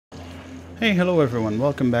Hey, hello everyone,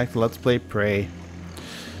 welcome back to Let's Play Prey.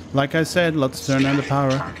 Like I said, let's turn on the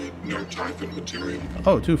power.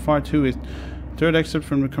 Oh, too far too is third excerpt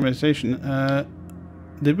from the conversation.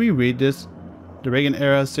 Did we read this? The Reagan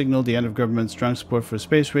era signaled the end of government's strong support for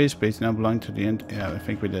space race. Space now belonged to the end. Yeah, I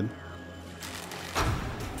think we did.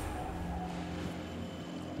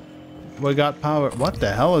 We got power. What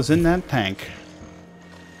the hell is in that tank?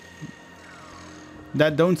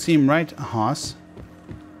 That don't seem right, Haas.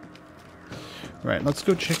 Right, let's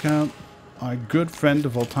go check out our good friend, the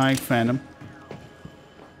Voltaic Phantom.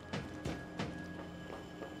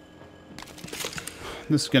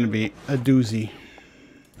 This is going to be a doozy.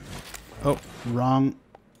 Oh, wrong.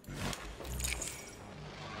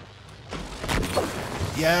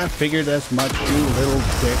 Yeah, I figured as much, you little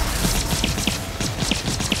dick.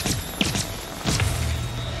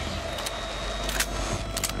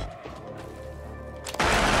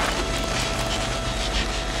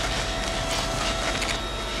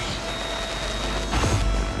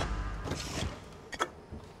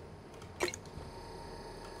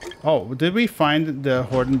 Oh, did we find the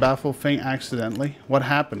Horden Baffle thing accidentally? What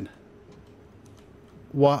happened?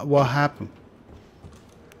 What happened?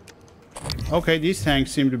 Okay, these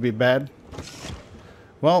tanks seem to be bad.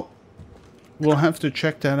 Well, we'll have to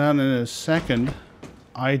check that out in a second.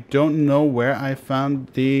 I don't know where I found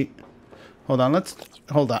the... Hold on,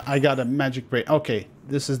 hold on. I got a magic break. Okay,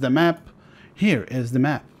 this is the map. Here is the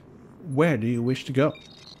map. Where do you wish to go?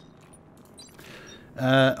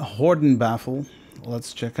 Horden Baffle.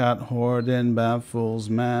 Let's check out Horden Baffle's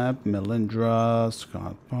map. Melindra,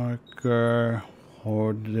 Scott Parker,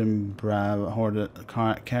 Horden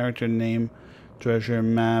character name, treasure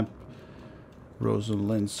map,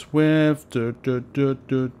 Rosalind Swift,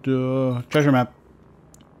 treasure map.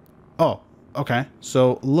 Oh, okay.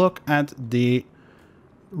 So look at the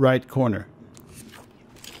right corner.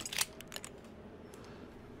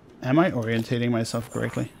 Am I orientating myself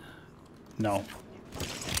correctly? No.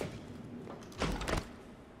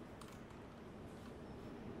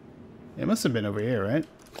 It must have been over here, right?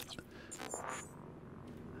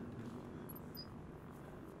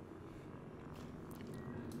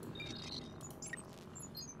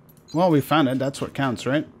 Well, we found it. That's what counts,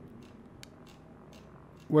 right?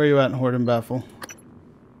 Where are you at, Horden Baffle?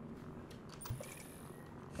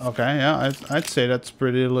 Okay, yeah, I'd say that's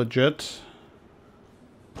pretty legit.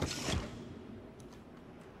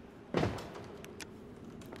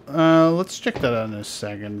 Let's check that out in a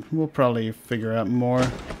second. We'll probably figure out more.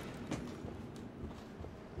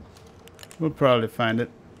 We'll probably find it.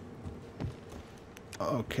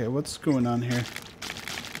 Okay, what's going on here?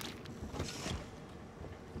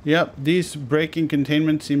 Yep, these braking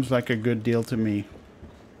containment seems like a good deal to me.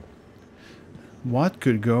 What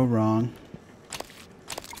could go wrong?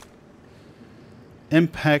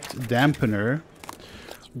 Impact dampener.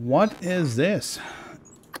 What is this?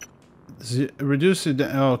 Reduce it.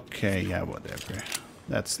 Okay, yeah, whatever.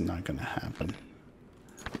 That's not gonna happen.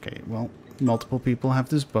 Okay, well, multiple people have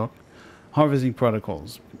this book. Harvesting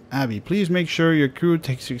protocols. Abby, please make sure your crew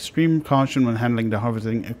takes extreme caution when handling the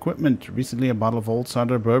harvesting equipment. Recently, a bottle of old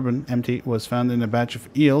cider bourbon, empty, was found in a batch of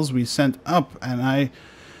eels we sent up, and I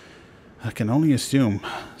can only assume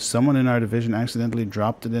someone in our division accidentally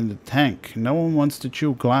dropped it in the tank. No one wants to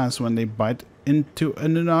chew glass when they bite into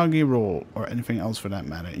an unagi roll, or anything else for that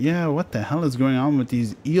matter. Yeah, what the hell is going on with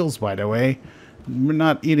these eels, by the way? We're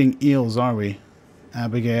not eating eels, are we?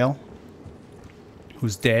 Abigail?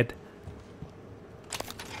 Who's dead?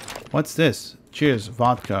 What's this? Cheers,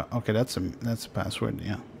 vodka. Okay, that's a password,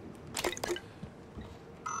 yeah.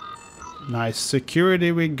 Nice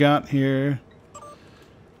security we got here.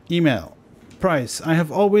 Email. Price, I have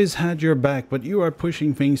always had your back, but you are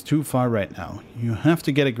pushing things too far right now. You have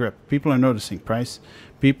to get a grip. People are noticing, Price.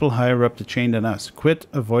 People higher up the chain than us. Quit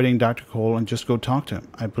avoiding Dr. Cole and just go talk to him.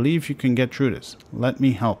 I believe you can get through this. Let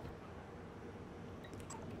me help.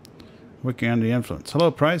 Working under the influence.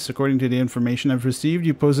 Hello, Price. According to the information I've received,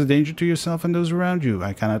 you pose a danger to yourself and those around you.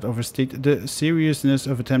 I cannot overstate the seriousness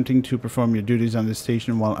of attempting to perform your duties on this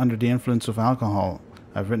station while under the influence of alcohol.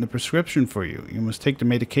 I've written a prescription for you. You must take the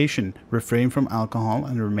medication, refrain from alcohol,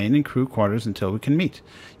 and remain in crew quarters until we can meet.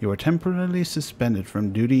 You are temporarily suspended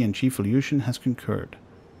from duty and Chief Aleutian has concurred.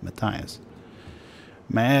 Matthias.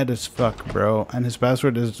 Mad as fuck, bro. And his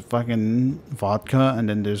password is fucking vodka, and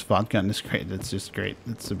then there's vodka in this crate. That's just great.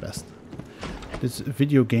 It's the best. This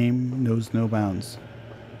video game knows no bounds.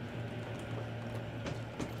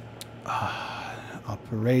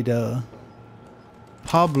 Operator.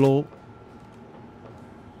 Pablo.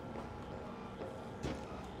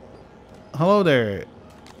 Hello there,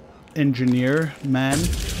 engineer man.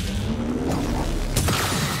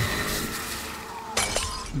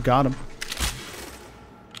 Got him.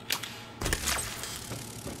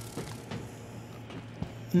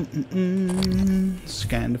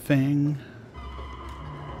 Scan the thing.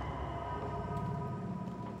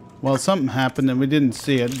 Well, something happened and we didn't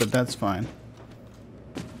see it, but that's fine.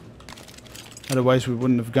 Otherwise, we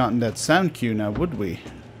wouldn't have gotten that sound cue now, would we?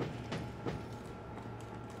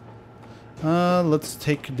 Let's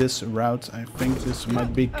take this route. I think this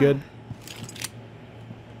might be good.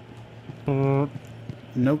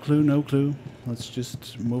 No clue, no clue. Let's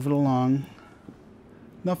just move it along.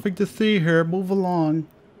 Nothing to see here. Move along.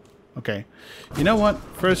 Okay. You know what?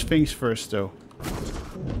 First things first, though.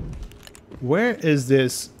 Where is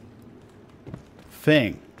this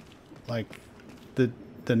thing? Like, the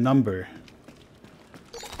number.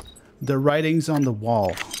 The writings on the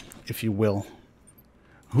wall, if you will.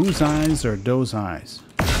 Whose eyes are those eyes?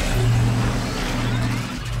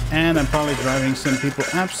 And I'm probably driving some people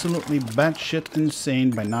absolutely batshit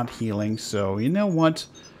insane by not healing. So, you know what?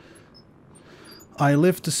 I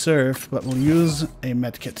live to serve, but we'll use a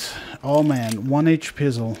medkit. Oh man, 1H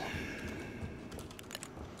pizzle.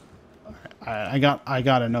 I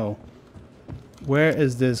gotta know. Where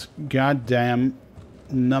is this goddamn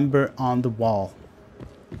number on the wall?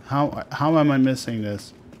 How am I missing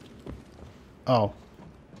this? Oh.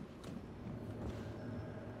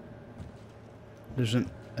 There's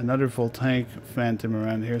another voltaic phantom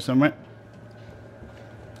around here somewhere.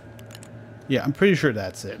 Yeah, I'm pretty sure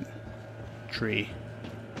that's it. Tree.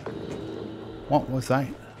 What was that?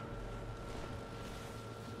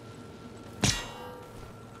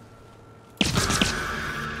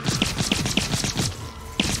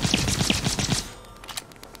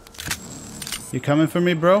 You coming for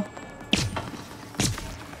me, bro?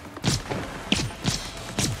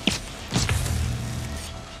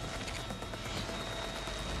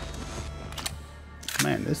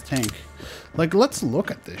 Man, this tank. Like, let's look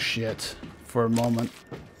at this shit for a moment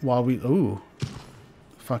while we... Ooh.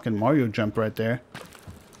 Fucking Mario jump right there.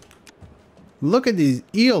 Look at these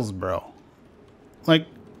eels, bro. Like,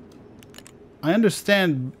 I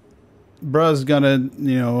understand bruh's gonna,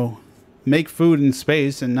 you know, make food in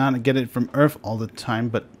space and not get it from Earth all the time,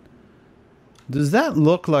 but does that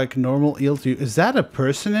look like normal eel to you? Is that a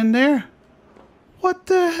person in there? What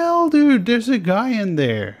the hell, dude? There's a guy in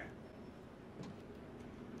there.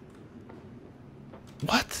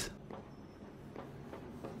 What?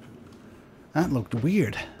 That looked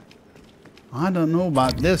weird. I don't know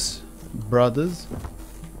about this, brothers.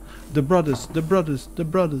 The brothers.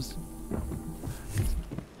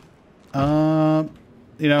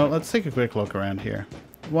 You know, let's take a quick look around here.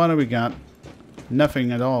 What do we got?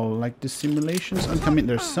 Nothing at all. Like the simulations uncoming.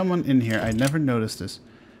 There's someone in here. I never noticed this.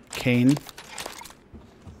 Kane.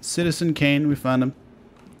 Citizen Kane. We found him.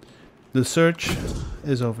 The search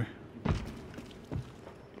is over.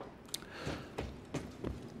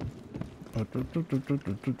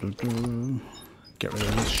 Get rid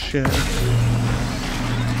of this shit.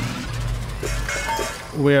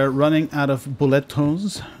 We're running out of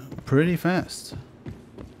bulletos pretty fast.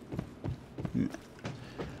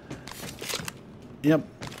 Yep,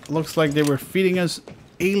 looks like they were feeding us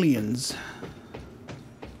aliens.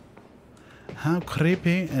 How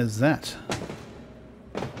creepy is that?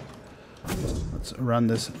 Let's run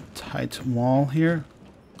this tight wall here.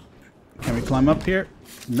 Can we climb up here?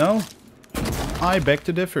 No? I beg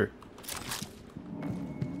to differ.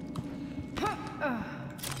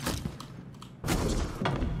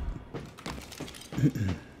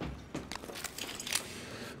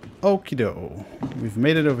 Okie doke. We've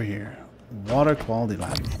made it over here. Water quality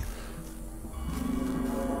lab.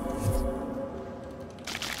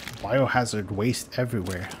 Biohazard waste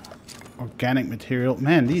everywhere. Organic material.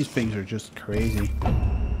 Man, these things are just crazy.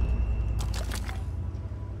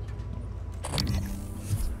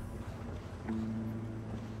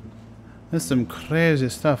 That's some crazy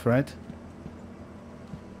stuff, right?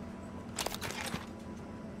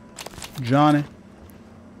 Johnny.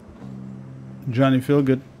 Johnny feel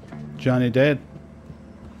good. Johnny dead.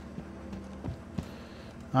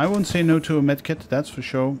 I won't say no to a medkit, that's for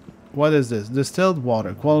sure. What is this? Distilled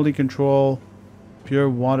water. Quality control. Pure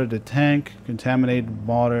water to tank. Contaminated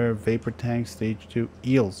water. Vapor tank. Stage 2.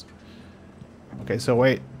 Eels. Okay, so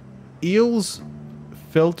wait. Eels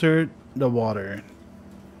filtered the water.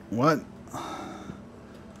 What?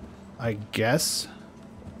 I guess.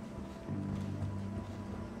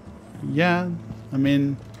 Yeah, I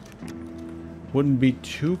mean, wouldn't be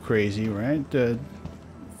too crazy, right, to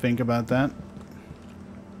think about that.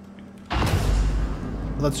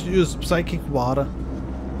 Let's use psychic water.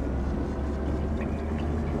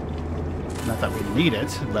 Not that we need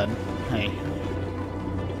it, but hey.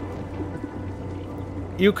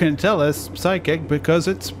 You can tell it's psychic because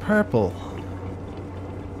it's purple.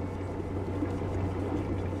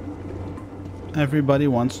 Everybody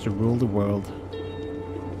wants to rule the world.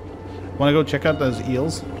 Want to go check out those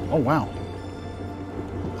eels? Oh, wow.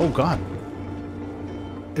 Oh, God.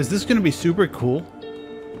 Is this going to be super cool?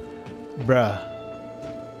 Bruh.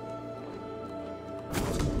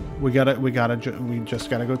 We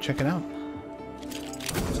just gotta go check it out.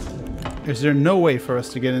 Is there no way for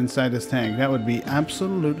us to get inside this tank? That would be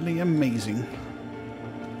absolutely amazing.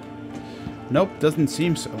 Nope, doesn't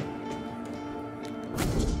seem so.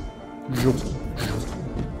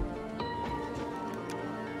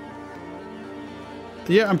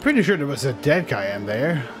 Yeah, I'm pretty sure there was a dead guy in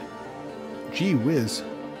there. Gee whiz.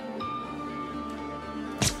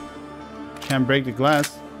 Can't break the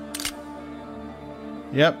glass.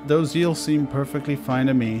 Yep, those eels seem perfectly fine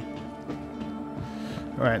to me.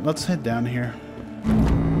 Alright, let's head down here.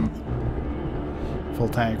 Full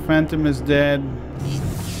tank Phantom is dead.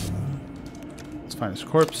 Let's find his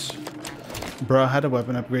corpse. Bruh had a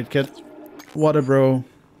weapon upgrade kit. What a bro.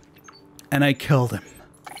 And I killed him.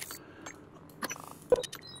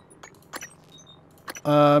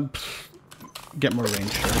 Get more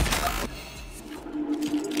range, sure.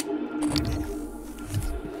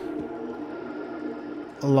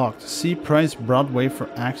 Locked. See price Broadway for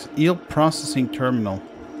Axe Eel Processing Terminal.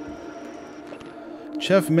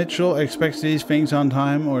 Chef Mitchell expects these things on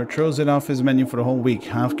time or throws it off his menu for the whole week.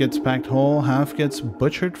 Half gets packed whole, half gets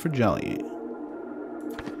butchered for jelly.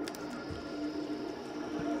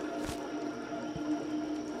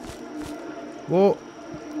 Whoa.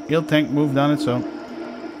 Eel tank moved on its own.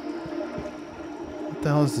 What the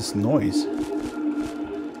hell is this noise?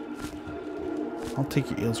 I'll take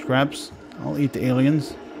your eel scraps. I'll eat the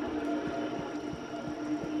aliens.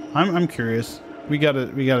 I'm curious. We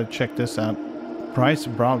gotta check this out. Price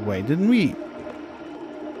Broadway. Didn't we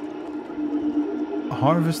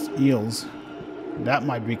harvest eels? That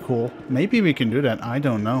might be cool. Maybe we can do that. I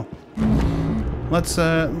don't know. Let's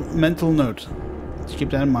mental note. Let's keep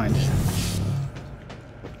that in mind.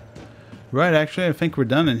 Right, actually, I think we're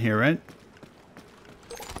done in here, right?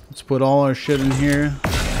 Let's put all our shit in here.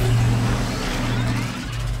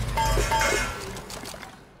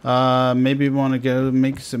 Maybe we want to go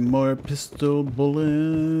make some more pistol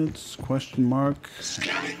bullets? Question mark.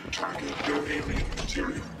 Scanning target alien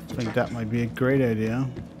material. I think that might be a great idea.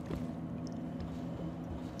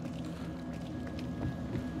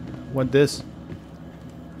 What this?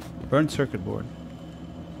 Burnt circuit board.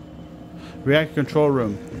 Reactor control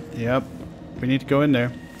room. Yep. We need to go in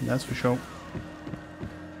there. That's for sure.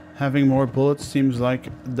 Having more bullets seems like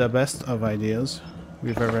the best of ideas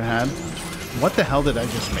we've ever had. What the hell did I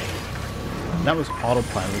just make? That was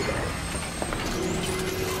autopilot.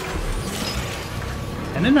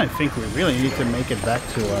 And then I think we really need to make it back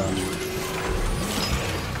to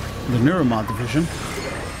the Neuromod division.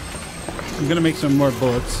 I'm gonna make some more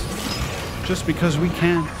bullets. Just because we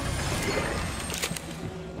can.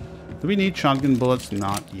 Do we need shotgun bullets?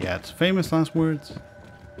 Not yet. Famous last words?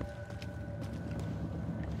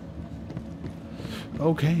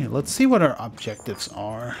 Okay, let's see what our objectives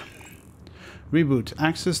are. Reboot.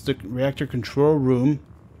 Access the reactor control room.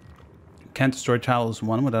 Can't destroy Talos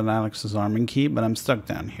 1 without Alex's arming key, but I'm stuck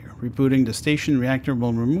down here. Rebooting the station reactor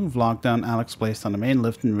will remove lockdown Alex placed on the main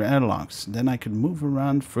lift and airlocks. Then I could move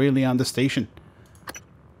around freely on the station.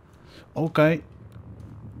 Okay.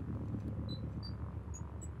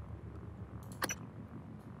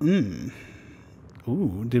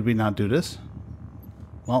 Ooh, did we not do this?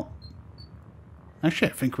 Well,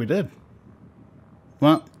 actually, I think we did.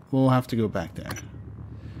 Well, we'll have to go back there. $1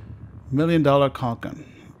 million Kalkan.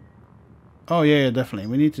 Oh, yeah, definitely.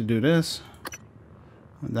 We need to do this.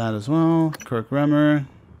 That as well. Kirk Remmer.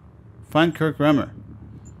 Find Kirk Remmer.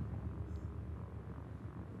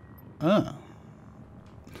 Oh.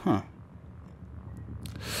 Huh.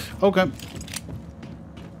 Okay.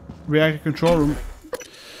 Reactor control room.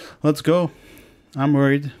 Let's go. I'm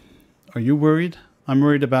worried. Are you worried? I'm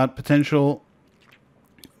worried about potential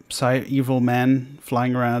evil man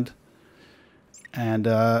flying around. And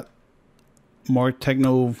more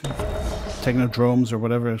technodromes or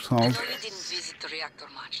whatever it's called. I know you didn't visit the reactor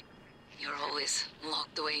much. You're always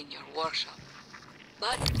locked away in your workshop.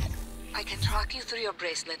 But I can track you through your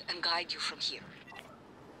bracelet and guide you from here.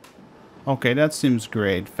 Okay, that seems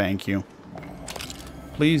great. Thank you.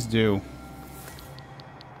 Please do.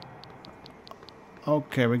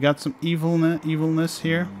 Okay, we got some evilness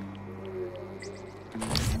here.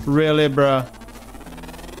 Really, bruh?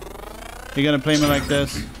 You gonna play me like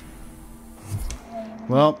this?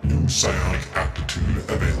 Well. New psionic aptitude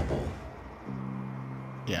available.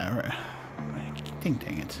 Yeah, right.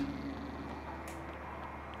 Dang it.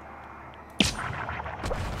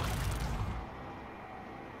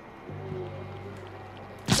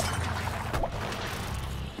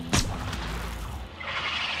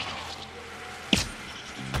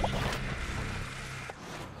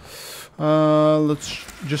 Let's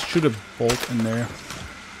just shoot a bolt in there.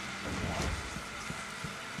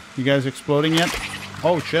 You guys exploding yet?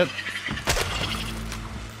 Oh shit.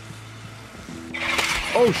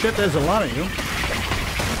 Oh shit, there's a lot of you.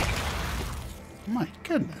 My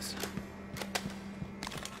goodness.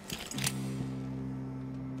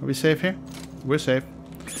 Are we safe here? We're safe.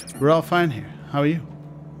 We're all fine here. How are you?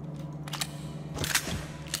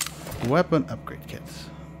 Weapon upgrade kits.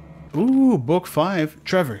 Ooh, book 5.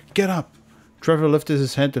 Trevor, get up. Trevor lifted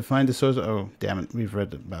his head to find the source. Oh, damn it. We've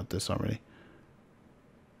read about this already.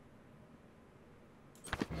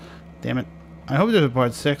 Damn it. I hope there's a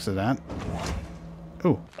part 6 of that.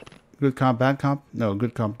 Ooh. Good cop, bad cop? No,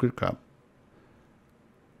 good cop, good cop.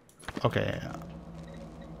 Okay.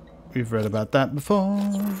 We've read about that before.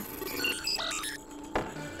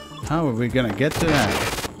 How are we gonna get to that?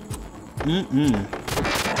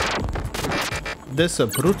 This a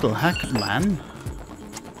brutal hack, man.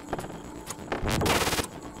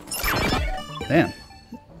 Damn.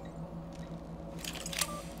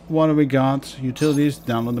 What do we got? Utilities,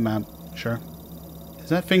 download the map. Sure. Is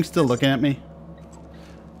that thing still looking at me?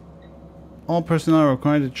 All personnel are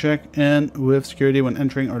required to check in with security when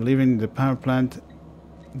entering or leaving the power plant.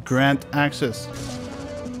 Grant access.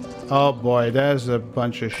 Oh boy, there's a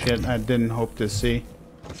bunch of shit I didn't hope to see.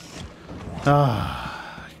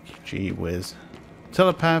 Ah, gee whiz.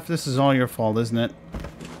 Telepath, this is all your fault, isn't it?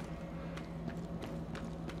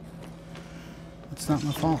 It's not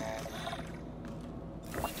my fault.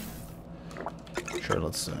 Sure,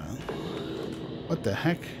 let's what the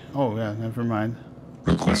heck? Oh yeah, never mind.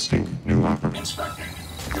 Requesting new operator. Inspecting.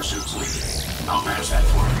 Your suit's leaking. I'll match that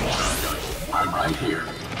for you. I'm right here.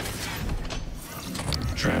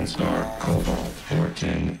 Transtar Cobalt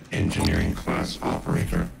 410 Engineering Class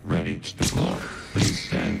Operator ready to deploy. Please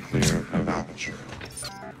stand clear of aperture.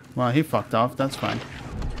 Well, he fucked off. That's fine.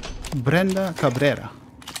 Brenda Cabrera.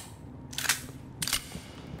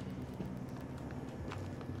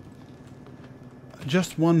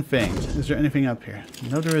 Just one thing. Is there anything up here?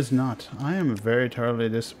 No, there is not. I am very thoroughly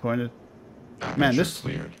disappointed. Man, this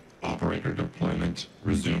cleared. Operator deployment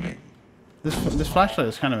resuming. This flashlight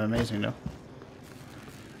is kind of amazing, though.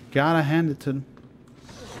 Gotta hand it to them.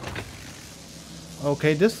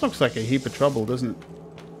 Okay, this looks like a heap of trouble, doesn't it?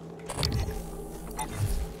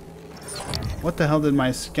 What the hell did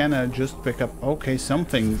my scanner just pick up? Okay,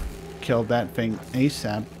 something killed that thing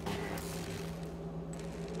ASAP.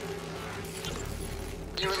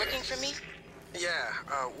 You were looking for me? Yeah,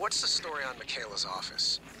 what's the story on Michaela's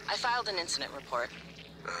office? I filed an incident report.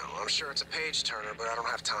 Well, I'm sure it's a page turner, but I don't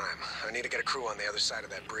have time. I need to get a crew on the other side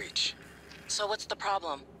of that breach. So what's the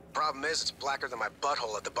problem? Problem is, it's blacker than my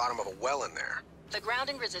butthole at the bottom of a well in there. The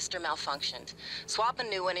grounding resistor malfunctioned. Swap a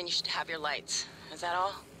new one and you should have your lights. Is that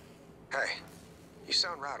all? Hey, you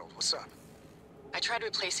sound rattled. What's up? I tried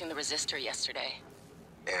replacing the resistor yesterday.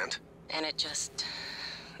 And? And it just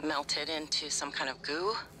melted into some kind of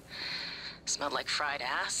goo. Smelled like fried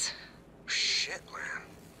ass. Shit, man.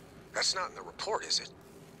 That's not in the report, is it?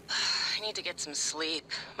 I need to get some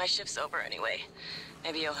sleep. My shift's over anyway.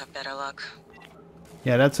 Maybe you'll have better luck.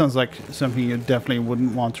 Yeah, that sounds like something you definitely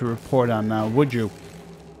wouldn't want to report on now, would you?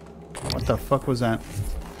 What the fuck was that?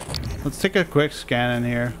 Let's take a quick scan in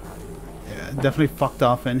here. Yeah, definitely fucked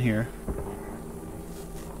off in here.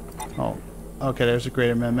 Oh, okay, there's a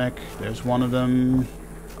greater mimic. There's one of them.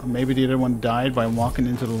 Maybe the other one died by walking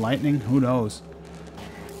into the lightning. Who knows?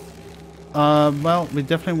 Well, we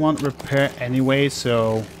definitely want repair anyway,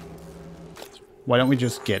 so why don't we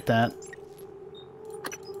just get that?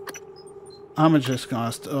 How much this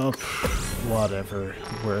cost? Oh, whatever.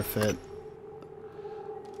 Worth it.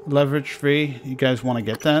 Leverage free. You guys want to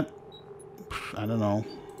get that? I don't know.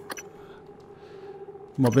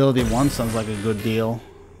 Mobility 1 sounds like a good deal.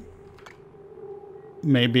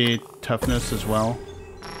 Maybe toughness as well.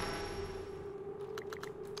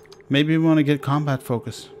 Maybe we want to get combat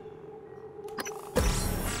focus.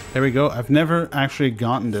 There we go. I've never actually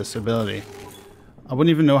gotten this ability. I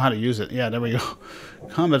wouldn't even know how to use it. Yeah, there we go.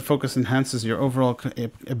 Combat focus enhances your overall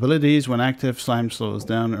abilities. When active, slime slows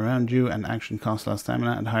down around you and action costs less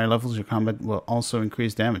stamina. At higher levels, your combat will also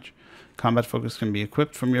increase damage. Combat focus can be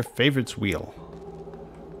equipped from your favorites wheel.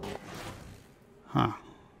 Huh.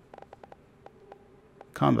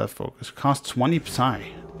 Combat focus. Costs 20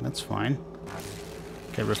 psi. That's fine.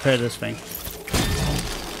 Okay, repair this thing.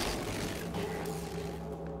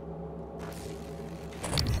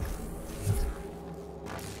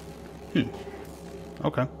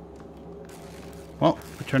 Okay. Well,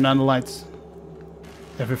 we turn on the lights.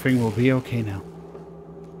 Everything will be okay now.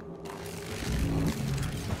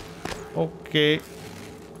 Okay.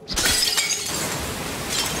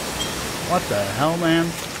 What the hell, man?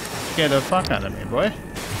 Scared the fuck out of me, boy.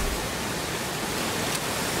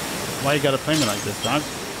 Why you gotta play me like this, dog?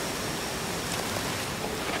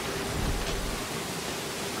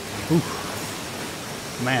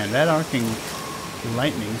 Oof. Man, that arcing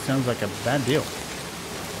lightning sounds like a bad deal.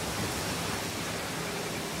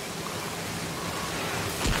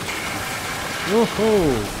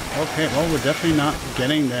 Woohoo! Okay, well, we're definitely not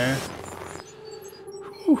getting there.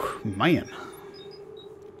 Whew, man.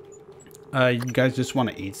 You guys just want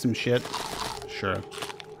to eat some shit? Sure.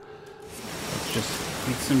 Let's just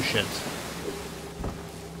eat some shit.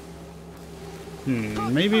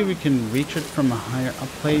 Maybe we can reach it from a higher up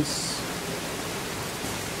place.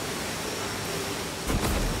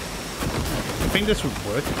 I think this would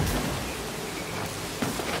work.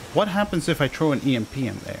 What happens if I throw an EMP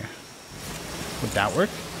in there? Would that work?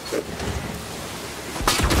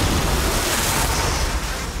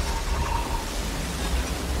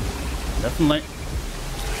 Definitely.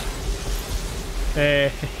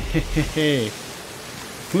 Hey.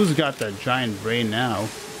 Who's got that giant brain now?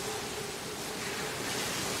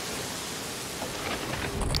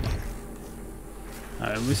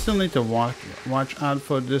 Alright, we still need to watch out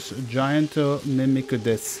for this giant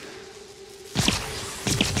Mimicodus.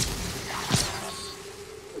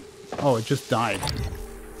 Oh, it just died.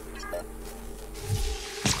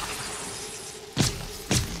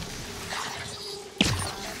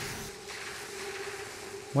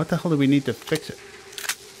 What the hell do we need to fix it?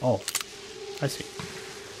 Oh, I see.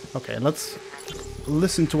 Okay, let's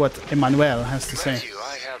listen to what Emmanuel has to say. Matthew,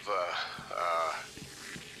 I have a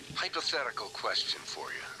hypothetical question for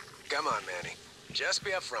you. Come on, Manny. Just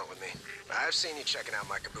be upfront with me. I've seen you checking out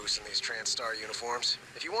my caboose in these TranStar uniforms.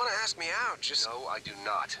 If you want to ask me out, just... No, I do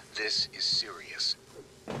not. This is serious.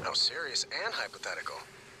 Oh, serious and hypothetical.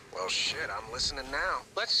 Well, shit, I'm listening now.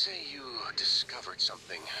 Let's say you discovered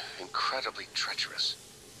something incredibly treacherous.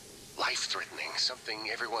 Life-threatening, something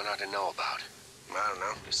everyone ought to know about. I don't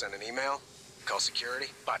know. Send an email? Call security?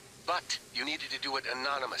 But you needed to do it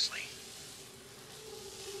anonymously.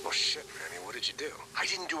 Well, shit, Manny, what did you do? I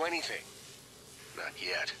didn't do anything. Not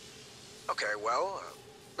yet. Okay, well,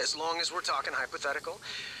 as long as we're talking hypothetical,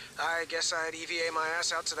 I guess I'd EVA my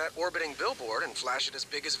ass out to that orbiting billboard and flash it as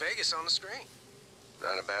big as Vegas on the screen.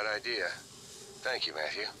 Not a bad idea. Thank you,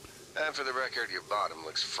 Matthew. And for the record, your bottom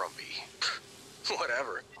looks frumpy.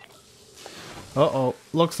 Whatever. Uh-oh.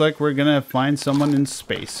 Looks like we're gonna find someone in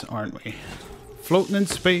space, aren't we? Floating in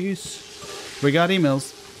space. We got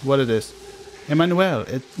emails. What it is? Emmanuel,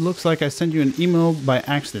 it looks like I sent you an email by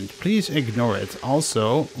accident. Please ignore it.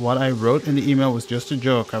 Also, what I wrote in the email was just a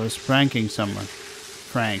joke. I was pranking someone.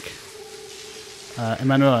 Frank.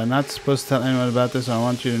 Emmanuel, I'm not supposed to tell anyone about this. I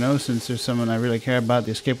want you to know, since there's someone I really care about,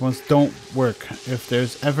 the escape ones don't work. If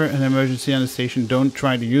there's ever an emergency on the station, don't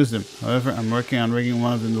try to use them. However, I'm working on rigging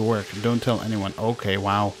one of them to work. Don't tell anyone. Okay,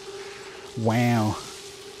 wow. Wow.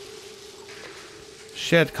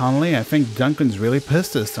 Shit, Connolly, I think Duncan's really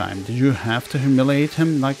pissed this time. Did you have to humiliate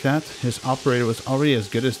him like that? His operator was already as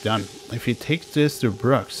good as done. If he takes this to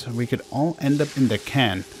Brooks, we could all end up in the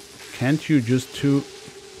can. Can't you just two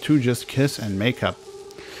just kiss and make up?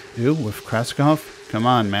 You with Kraskov? Come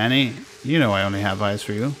on, Manny. You know I only have eyes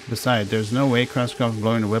for you. Besides, there's no way Kraskov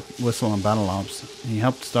blowing the whistle on battle ops. He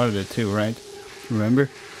helped start it too, right? Remember?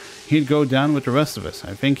 He'd go down with the rest of us.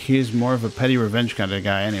 I think he's more of a petty revenge kind of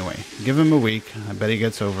guy anyway. Give him a week. I bet he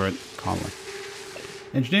gets over it calmly.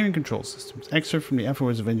 Engineering Control Systems. Excerpt from the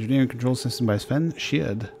Afterwards of Engineering Control System by Sven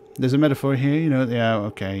Sheard. There's a metaphor here, you know. Yeah,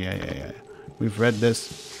 okay, yeah. We've read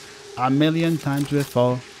this a million times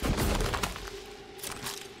before.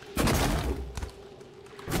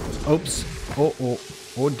 Oops.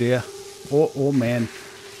 Oh dear. Oh man.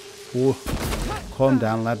 Oh, calm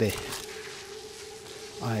down, laddie.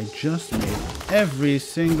 I just made every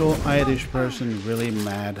single Irish person really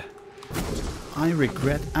mad. I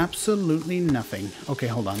regret absolutely nothing. Okay,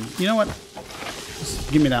 hold on. You know what?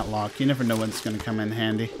 Just give me that lock. You never know when it's going to come in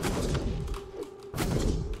handy.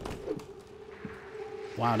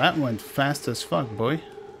 Wow, that went fast as fuck, boy.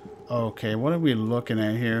 Okay, what are we looking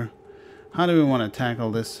at here? How do we want to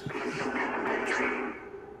tackle this?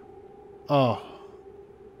 Oh,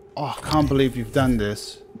 I can't believe you've done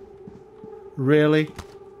this. Really?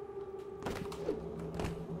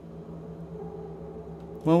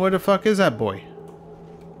 Well, where the fuck is that boy?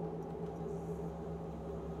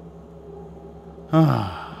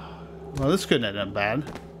 Ah, well, this couldn't have been bad.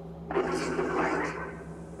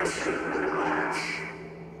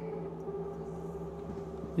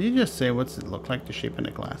 Did you just say what's it look like, the shape in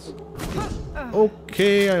the glass?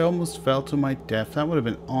 Okay, I almost fell to my death. That would have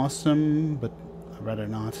been awesome, but I'd rather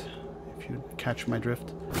not, if you'd catch my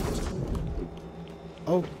drift.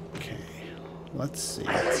 Okay, let's see.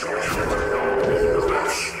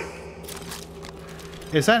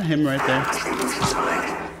 Is that him right there?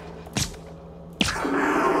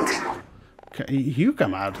 Okay, you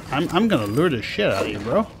come out. I'm gonna lure the shit out of you,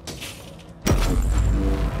 bro.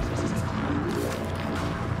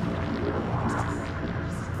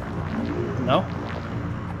 No?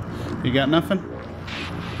 You got nothing?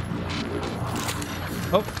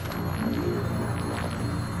 Oh.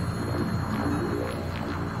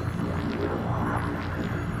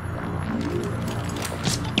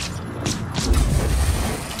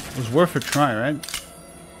 It was worth a try, right?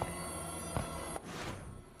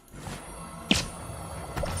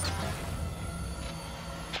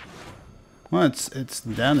 Well, it's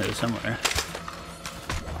down there somewhere.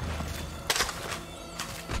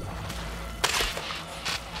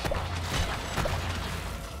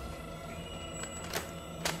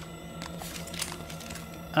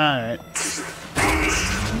 Alright. I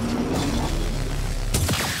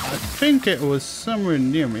think it was somewhere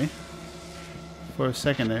near me for a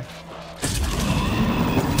second there.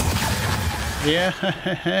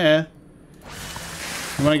 Yeah.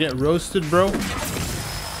 You wanna get roasted, bro?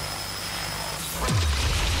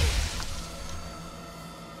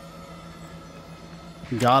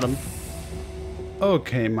 Got him.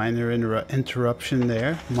 Okay, minor interruption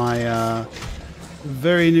there. My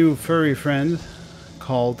very new furry friend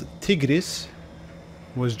called Tigris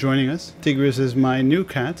was joining us. Tigris is my new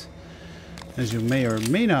cat. As you may or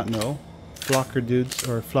may not know, Flokker Dudes,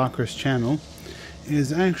 or Flokker's channel,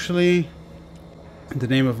 is actually the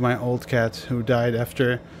name of my old cat who died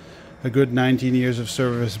after a good 19 years of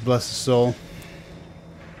service, bless his soul.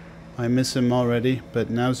 I miss him already, but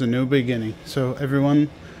now's a new beginning. So everyone,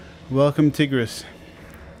 welcome Tigris.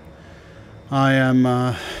 I am,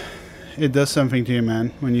 it does something to you,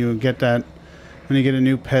 man, when you get that. When you get a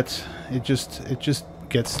new pet, it just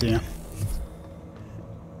gets to you.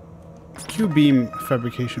 Q-beam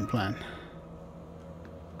fabrication plan.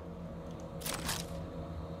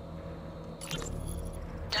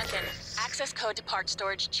 Duncan, access code to part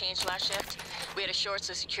storage changed last shift. We had a short,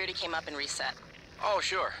 so security came up and reset. Oh,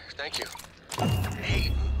 sure. Thank you.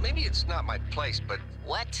 Hey, maybe it's not my place, but...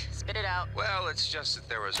 What? Spit it out. Well, it's just that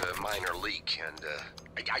there was a minor leak, and,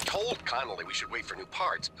 I told Connolly we should wait for new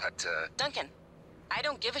parts, but, Duncan, I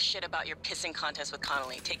don't give a shit about your pissing contest with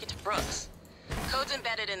Connolly. Take it to Brooks. Code's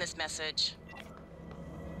embedded in this message.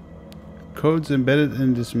 Code's embedded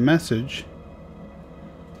in this message.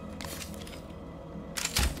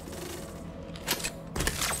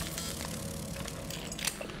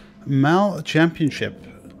 Mal Championship,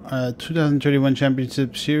 2031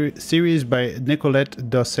 Championship Series by Nicolette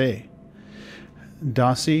Dossé.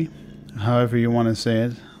 Dossé, however you want to say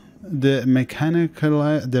it. The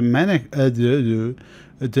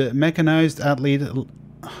mechanized athlete.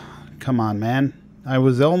 Come on, man. I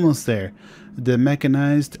was almost there. The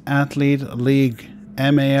Mechanized Athlete League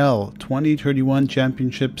MAL 2031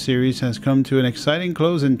 Championship Series has come to an exciting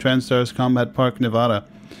close in TranStar's Combat Park, Nevada.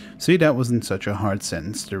 See, that wasn't such a hard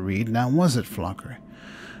sentence to read, now was it, Flokker?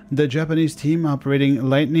 The Japanese team operating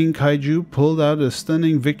Lightning Kaiju pulled out a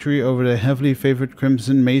stunning victory over the heavily favored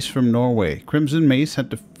Crimson Mace from Norway. Crimson Mace had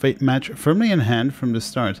the match firmly in hand from the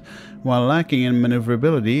start. While lacking in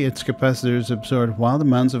maneuverability, its capacitors absorbed wild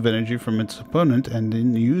amounts of energy from its opponent and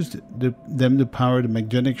then used them to power the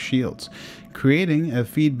magnetic shields, creating a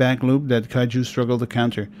feedback loop that Kaiju struggled to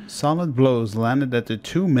counter. Solid blows landed at the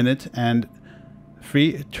 2-minute and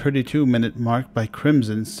 3:32-minute mark by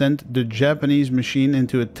Crimson sent the Japanese machine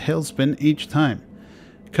into a tailspin each time.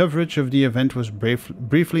 Coverage of the event was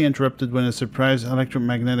briefly interrupted when a surprise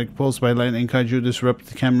electromagnetic pulse by Lightning Kaiju disrupted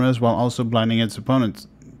the cameras while also blinding its opponents.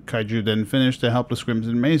 Kaiju then finished the helpless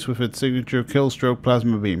Crimson Mace with its signature kill-stroke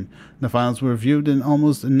plasma beam. The files were viewed in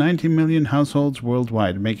almost 90 million households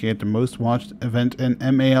worldwide, making it the most watched event in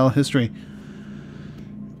MAL history.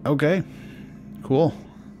 Okay, cool.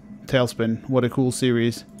 Tailspin, what a cool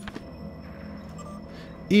series.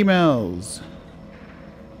 Emails.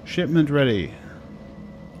 Shipment ready.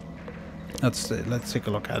 Let's take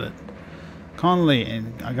a look at it. Connolly,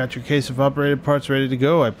 and I got your case of operated parts ready to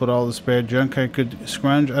go. I put all the spare junk I could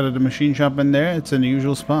scrounge out of the machine shop in there. It's in the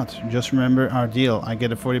usual spot. Just remember our deal. I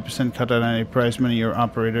get a 40% cut on any price money your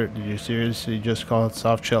operator, did you seriously just call it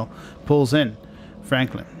soft shell, pulls in.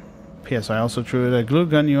 Franklin. P.S. I also threw that glue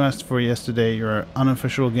gun you asked for yesterday. You're an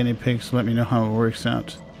unofficial guinea pig, so let me know how it works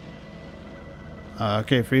out.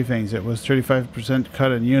 Okay, Free Fangs. It was 35%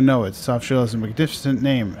 cut and you know it. Soft Shell is a magnificent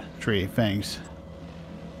name. Tree Fangs.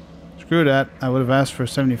 Screw that. I would have asked for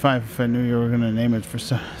 75 if I knew you were going to name it for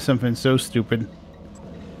something so stupid.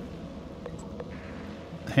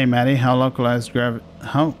 Hey Maddie, how localized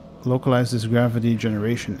is gravity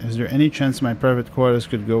generation? Is there any chance my private quarters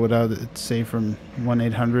could go without it, say from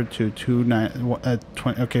 1-800 to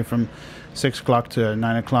 20, okay, from 6 o'clock to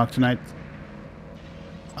 9 o'clock tonight?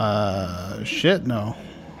 Shit, no.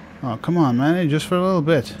 Oh, come on, Maddie, just for a little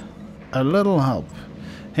bit. A little help.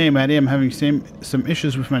 Hey Maddie, I'm having some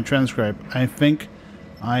issues with my transcribe. I think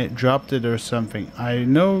I dropped it or something. I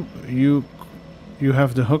know you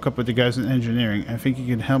have the hookup with the guys in engineering. I think you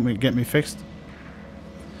can help me get me fixed.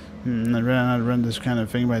 I'd rather not run this kind of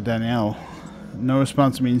thing by Danielle. No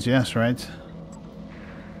response means yes, right?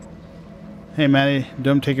 Hey Maddie,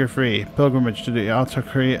 Dome Taker free. Pilgrimage to the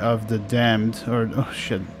Autocracy of the Damned. Or, oh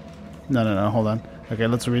shit. No, hold on. Okay,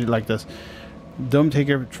 let's read it like this. Dome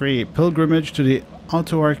Taker free. Pilgrimage to the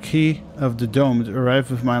Autarky of the Domed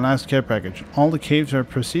arrived with my last care package. All the caves are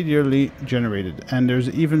procedurally generated, and there's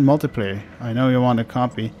even multiplayer. I know you want a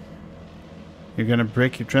copy. You're gonna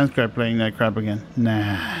break your transcribe playing that crap again.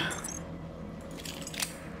 Nah.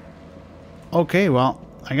 Okay, well,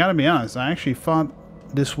 I gotta be honest. I actually thought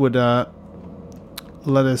this would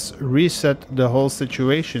let us reset the whole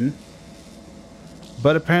situation,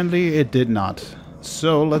 but apparently it did not.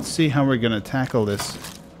 So let's see how we're gonna tackle this.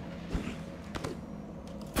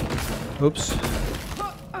 Oops.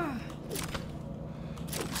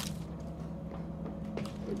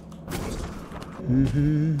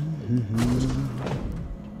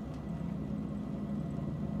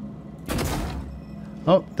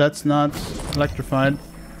 Oh, that's not electrified.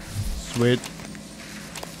 Sweet.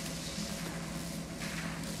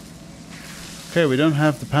 Okay, we don't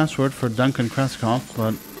have the password for Duncan Kraskov,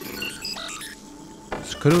 but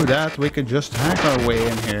screw that, we could just hack our way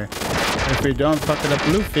in here. If we don't fuck it up,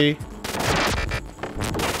 Luffy.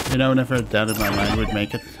 You know, never doubted my mind would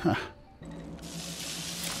make it. Huh.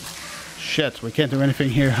 Shit, we can't do anything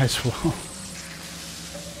here, I swear.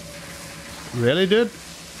 Really, dude?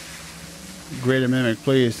 Greater Mimic,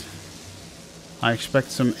 please. I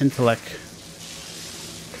expect some intellect.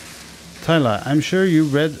 Tyler, I'm sure you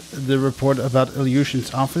read the report about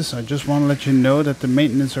Ilyushin's office. I just want to let you know that the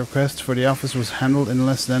maintenance request for the office was handled in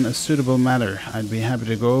less than a suitable manner. I'd be happy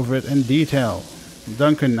to go over it in detail.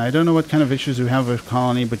 Duncan, I don't know what kind of issues you have with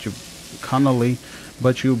Connolly, but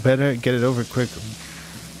you better get it over quick.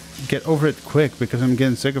 Get over it quick, because I'm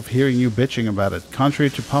getting sick of hearing you bitching about it.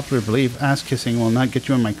 Contrary to popular belief, ass kissing will not get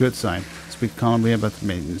you on my good side. Speak to Connolly about the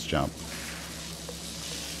maintenance job.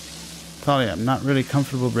 Talia, I'm not really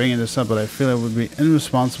comfortable bringing this up, but I feel it would be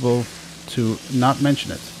irresponsible to not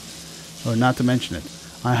mention it. Or not to mention it.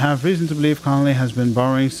 I have reason to believe Connolly has been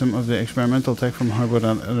borrowing some of the experimental tech from her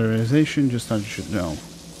without authorization. Just thought you should know.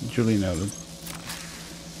 Duly noted.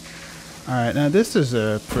 Alright, now this is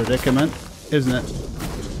a predicament, isn't it?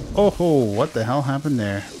 Oh, what the hell happened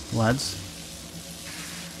there, lads?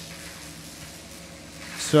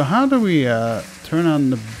 So how do we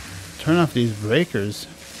turn off these breakers?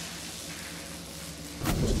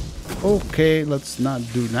 Okay, let's not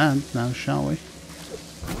do that now, shall we?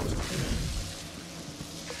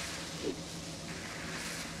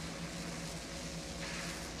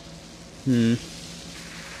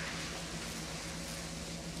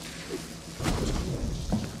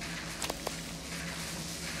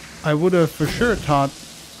 I would have for sure thought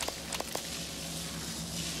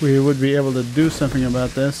we would be able to do something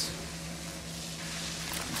about this.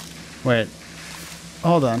 Wait.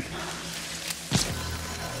 Hold on.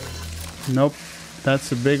 Nope.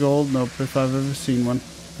 That's a big old nope if I've ever seen one.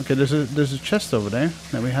 Okay, there's a chest over there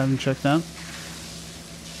that we haven't checked out.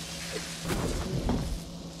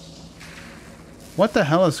 What the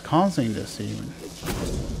hell is causing this even?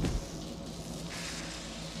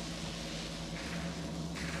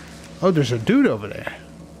 Oh, there's a dude over there.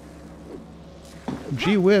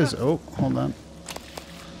 Gee whiz. Oh, hold on.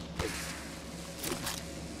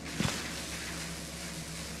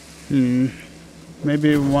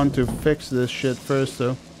 Maybe we want to fix this shit first,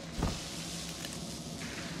 though.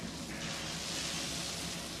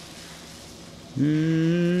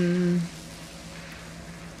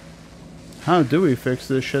 How do we fix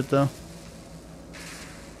this shit, though?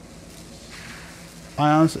 I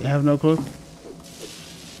honestly have no clue.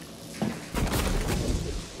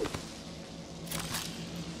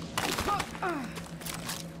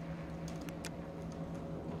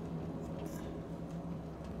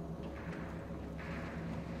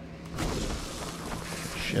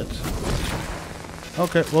 Shit.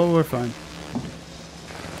 Okay, well, we're fine.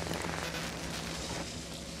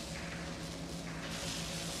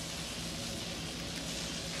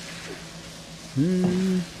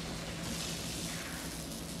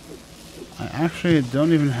 I actually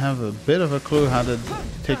don't even have a bit of a clue how to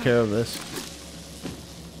take care of this.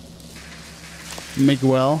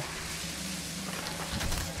 Miguel.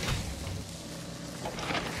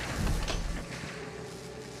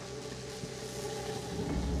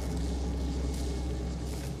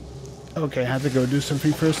 Okay, I had to go do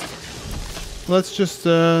something first. Let's just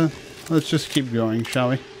keep going, shall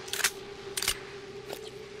we?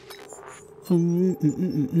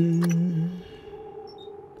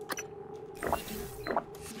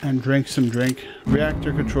 And drink some drink.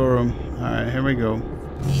 Reactor control room. Alright, here we go.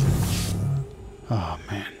 Oh,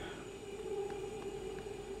 man.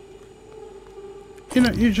 You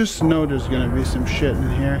know, you just know there's gonna be some shit in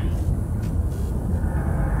here.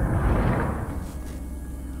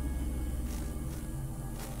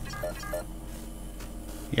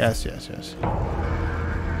 Yes, yes, yes.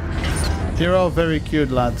 You're all very cute,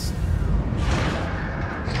 lads.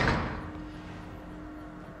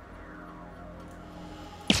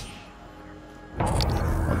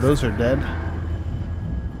 Oh, those are dead.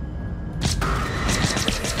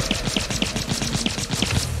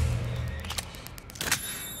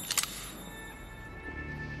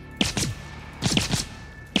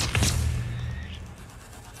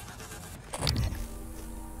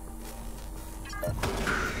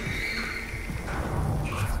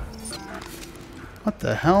 What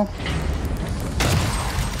the hell?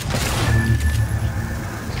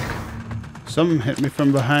 Something hit me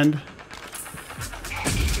from behind.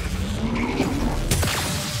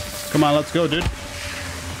 Come on, let's go, dude.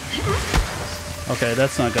 Okay,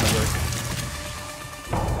 that's not gonna work.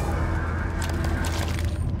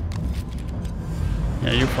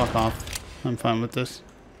 Yeah, you fuck off. I'm fine with this.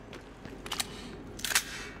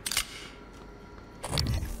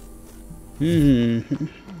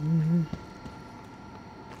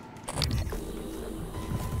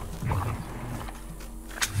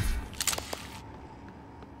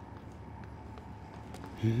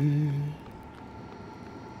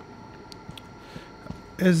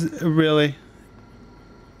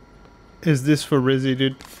 Is this for Rizzy,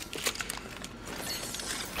 dude?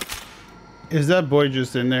 Is that boy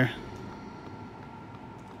just in there?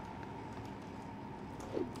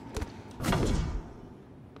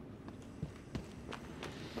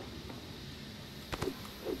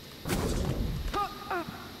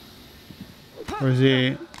 Or is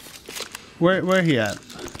he... Where he at?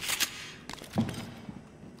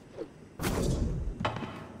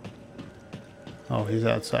 Oh, he's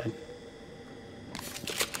outside.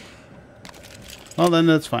 Well, then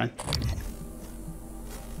that's fine.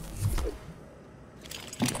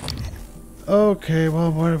 Okay,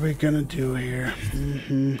 well, what are we gonna do here?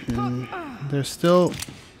 There's still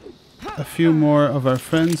a few more of our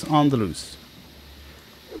friends on the loose.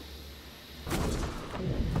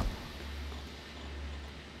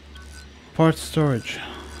 Part storage.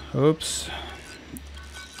 Oops.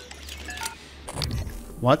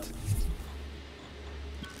 What?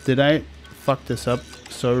 Did I fuck this up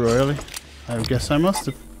so royally? I guess I must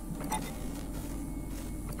have.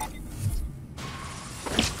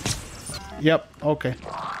 Yep, okay.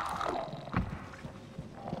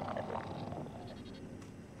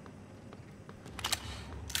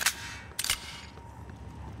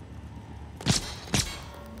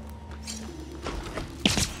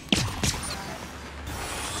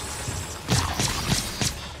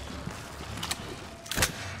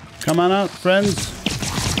 Come on out, friends.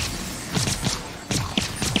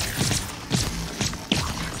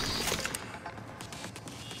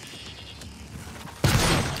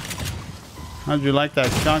 How'd you like that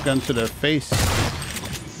shotgun to the face?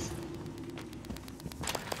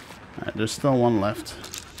 Alright, there's still one left.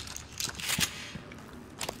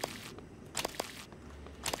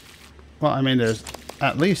 Well, I mean, there's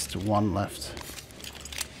at least one left.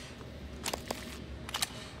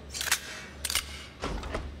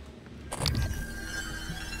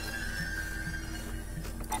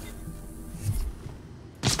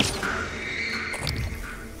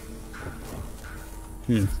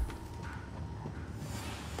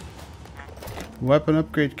 Weapon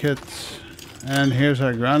upgrade kit. And here's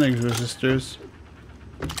our grounding resistors.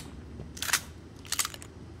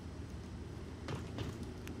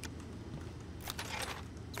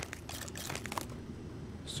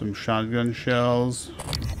 Some shotgun shells.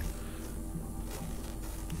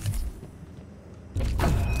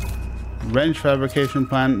 Wrench fabrication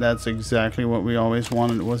plant. That's exactly what we always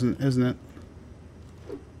wanted, isn't it?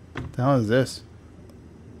 What the hell is this?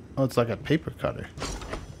 Oh, it's like a paper cutter.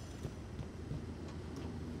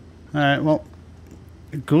 Alright, well,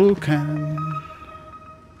 glue can.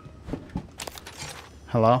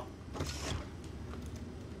 Hello?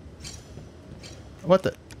 What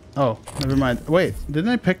the? Oh, never mind. Wait, didn't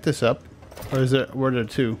I pick this up? Or were there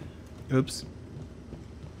two? Oops.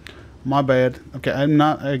 My bad. Okay, I'm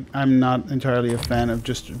not entirely a fan of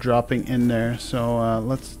just dropping in there. So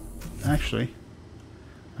let's actually.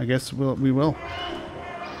 I guess we will.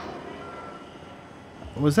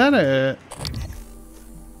 Was that a?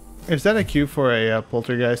 Is that a cue for a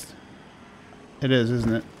poltergeist? It is,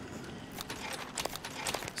 isn't it?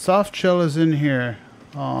 Soft shell is in here.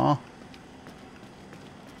 Aw.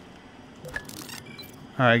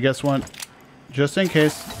 Alright, guess what? Just in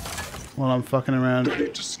case, while I'm fucking around. Ready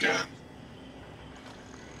to scan.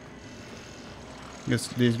 Guess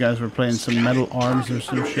these guys were playing some metal arms or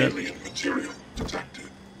some shit. Alien material detected.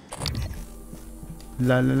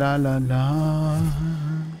 La la la la la.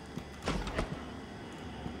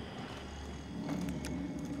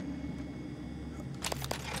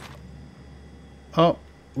 Oh,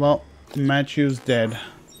 well, Matthew's dead.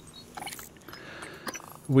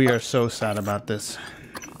 We are so sad about this.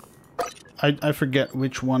 I forget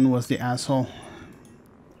which one was the asshole.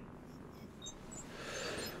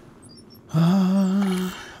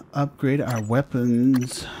 Upgrade our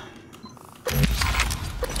weapons.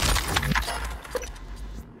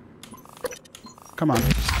 Come on.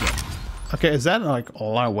 Okay, is that like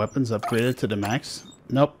all our weapons upgraded to the max?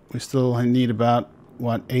 Nope. We still need about,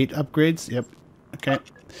 what, 8 upgrades? Yep. Okay.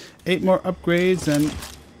 8 more upgrades and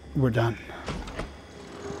we're done.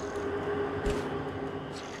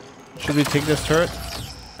 Should we take this turret?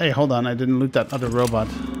 Hey, hold on. I didn't loot that other robot.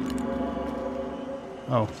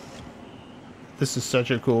 Oh. This is such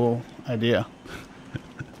a cool idea.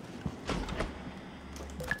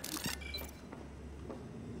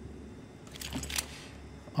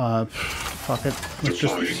 Fuck it. Let's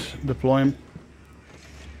just deploy him.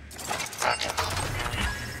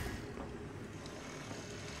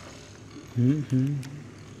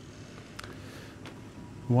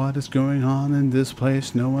 What is going on in this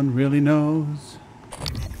place? No one really knows.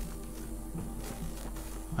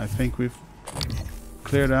 I think we've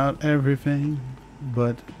cleared out everything,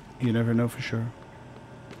 but you never know for sure.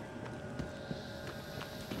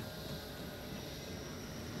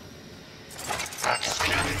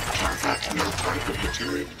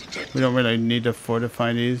 We don't really need to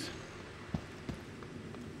fortify these.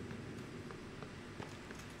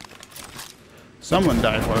 Someone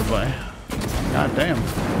died horribly. God damn.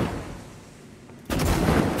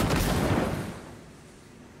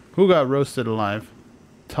 Who got roasted alive?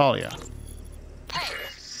 Talia. Hey,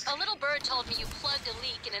 a little bird told me you plugged a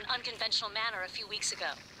leak in an unconventional manner a few weeks ago.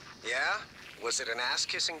 Yeah? Was it an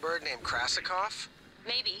ass-kissing bird named Krasikov?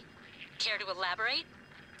 Maybe. Care to elaborate?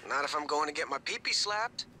 Not if I'm going to get my pee-pee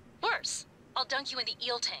slapped. Worse. I'll dunk you in the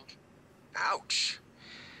eel tank. Ouch.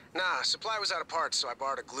 Nah, supply was out of parts, so I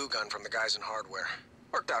borrowed a glue gun from the guys in hardware.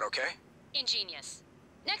 Worked out okay. Ingenious.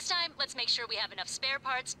 Next time, let's make sure we have enough spare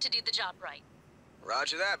parts to do the job right.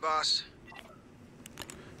 Roger that, boss.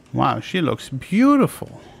 Wow, she looks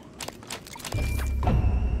beautiful.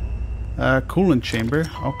 Coolant chamber.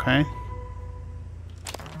 Okay.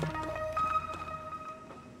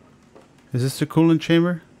 Is this the coolant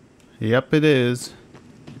chamber? Yep, it is.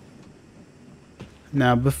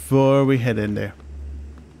 Now, before we head in there.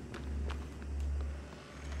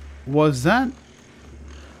 Was that...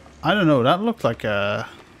 I don't know, that looked like a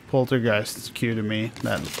poltergeist cue to me.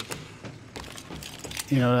 That...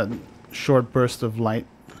 You know, that short burst of light.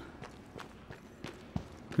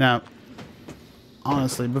 Now,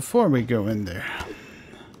 honestly, before we go in there,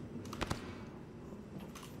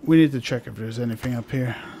 we need to check if there's anything up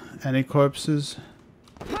here. Any corpses?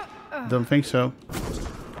 Don't think so.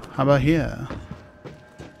 How about here?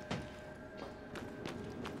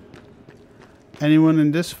 Anyone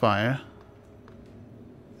in this fire?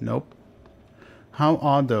 Nope. How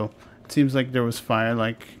odd though. It seems like there was fire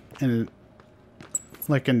like in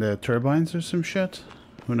the turbines or some shit.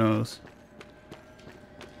 Who knows?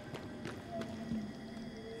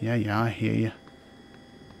 Yeah, I hear you.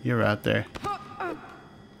 You're out there.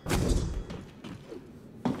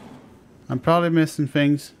 I'm probably missing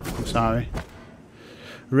things. I'm sorry.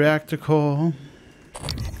 Reactor core.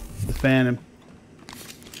 The Phantom.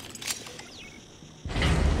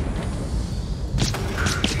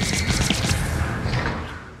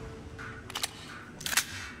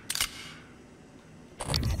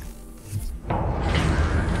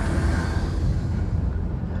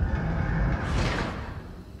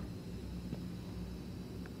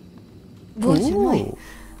 Ooh.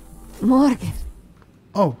 Morgan.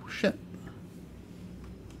 Oh, shit.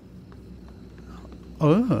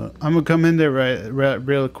 Oh, I'm gonna come in there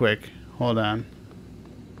real quick. Hold on.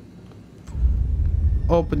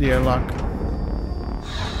 Open the airlock.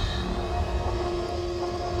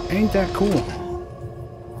 Ain't that cool?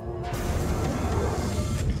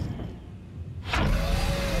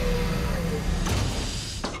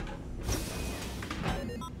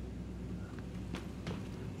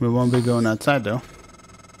 We won't be going outside though.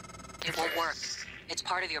 It won't work. It's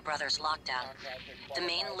part of your brother's lockdown. The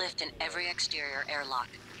main lift and every exterior airlock.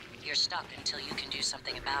 You're stuck until you can do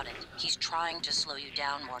something about it. He's trying to slow you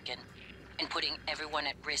down, Morgan, and putting everyone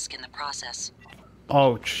at risk in the process.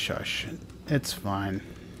 Oh, shush. It's fine.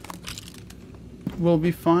 We'll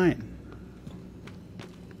be fine.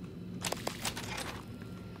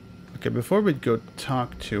 Okay, before we go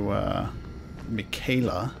talk to,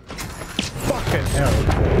 Michaela. Fucking hell.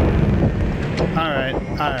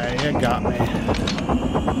 Alright, you got me.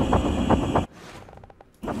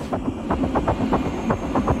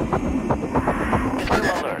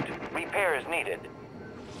 Alert. Repairs needed.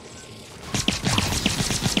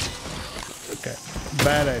 Okay,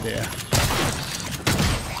 bad idea.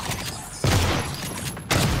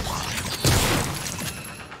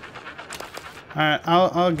 Alright,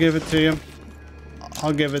 I'll give it to you.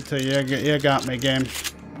 I'll give it to you. You got me, game.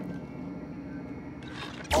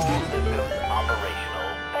 All systems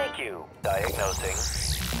operational. Thank you. Diagnosing.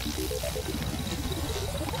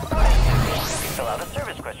 Fill out a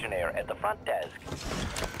service questionnaire at the front desk.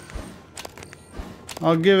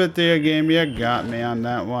 I'll give it to you, game. You got me on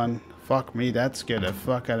that one. Fuck me, that scared the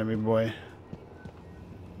fuck out of me, boy.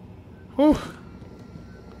 Whew.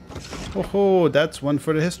 Oh, that's one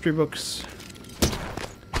for the history books.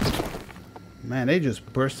 Man, they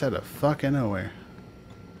just burst out of fucking nowhere.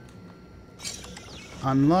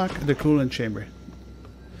 Unlock the coolant chamber.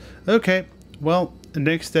 Okay, well, the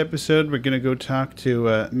next episode we're gonna go talk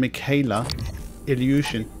to Michaela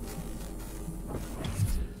Illusion.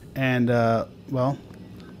 And, well,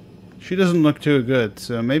 she doesn't look too good,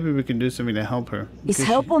 so maybe we can do something to help her. Is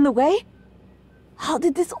help on the way? How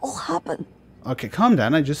did this all happen? Okay, calm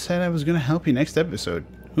down. I just said I was gonna help you next episode.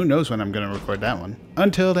 Who knows when I'm gonna record that one.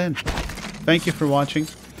 Until then, thank you for watching.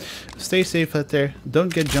 Stay safe out there.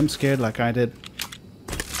 Don't get jump scared like I did.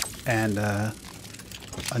 And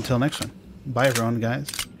until next one. Bye everyone, guys.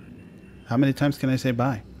 How many times can I say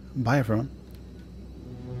bye? Bye everyone.